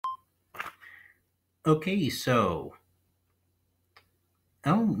Okay, so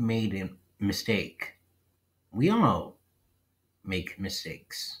Ellen made a mistake. We all make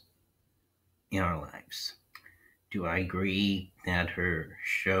mistakes in our lives. Do I agree that her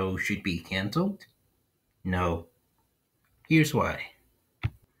show should be canceled? No. Here's why.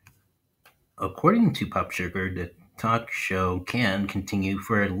 According to Pop Sugar, the talk show can continue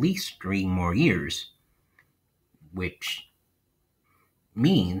for at least 3 more years, which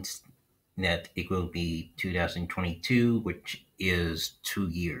means that it will be 2022, which is 2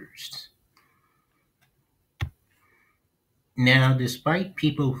 years. Now, despite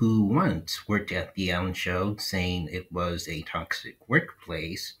people who once worked at The Ellen Show saying it was a toxic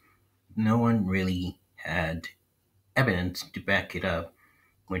workplace, no one really had evidence to back it up,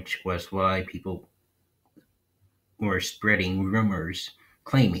 which was why people were spreading rumors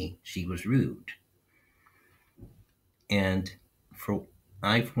claiming she was rude. And for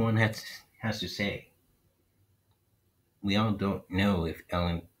I, for one, has to say, we all don't know if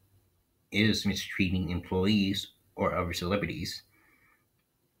Ellen is mistreating employees or other celebrities.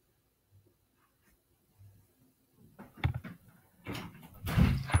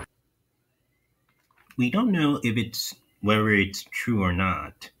 We don't know if it's whether it's true or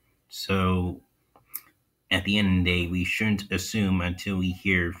not. So at the end of the day, we shouldn't assume until we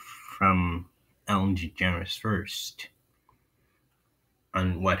hear from Ellen DeGeneres first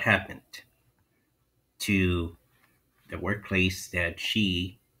on what happened to the workplace that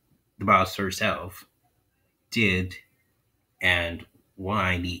she, the boss herself, did, and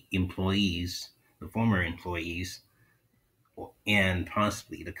why the employees, the former employees, and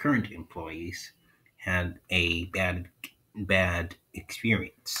possibly the current employees had a bad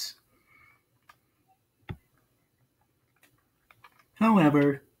experience.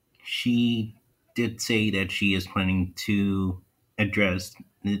 However, she did say that she is planning to address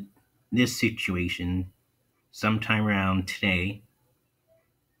this situation sometime around today.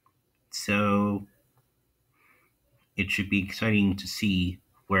 So it should be exciting to see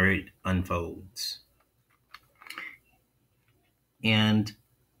where it unfolds. And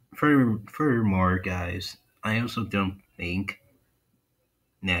furthermore, guys, I also don't think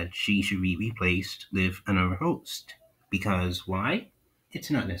that she should be replaced with another host. Because why? It's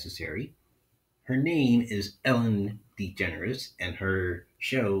not necessary. Her name is Ellen DeGeneres, and her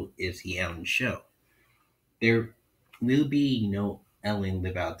show is The Ellen Show. There will be no Ellen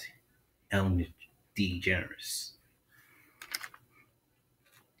without Ellen DeGeneres.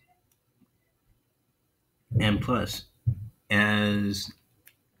 And plus, as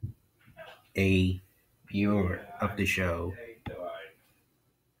a viewer of the show,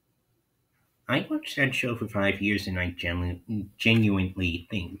 I watched that show for 5 years, and I genuinely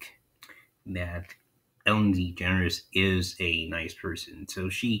think that Ellen DeGeneres is a nice person, so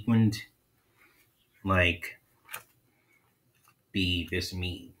she wouldn't like be this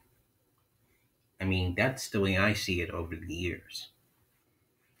mean. I mean, that's the way I see it over the years.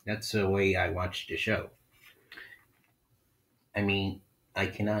 That's the way I watched the show. I mean, I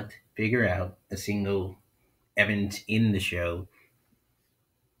cannot figure out a single evidence in the show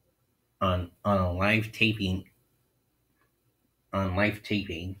on a live taping on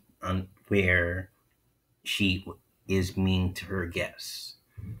where she is mean to her guests.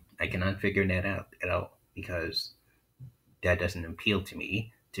 I cannot figure that out at all because that doesn't appeal to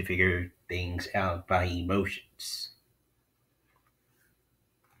me to figure things out by emotions.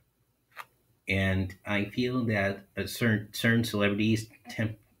 And I feel that certain celebrities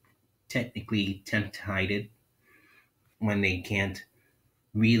technically tempt to hide it when they can't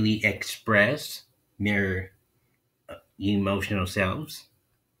really express their emotional selves.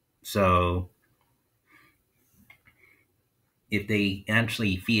 So if they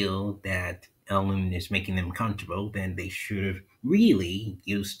actually feel that Ellen is making them comfortable, then they should have really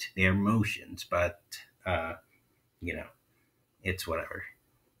used their emotions. But, uh, you know, it's whatever.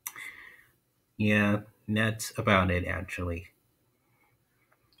 Yeah, that's about it, actually.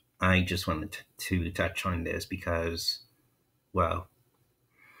 I just wanted to touch on this because, well,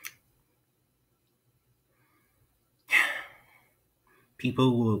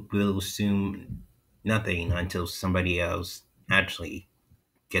 people will assume nothing until somebody else actually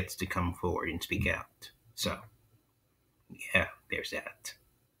gets to come forward and speak out. So, yeah, there's that.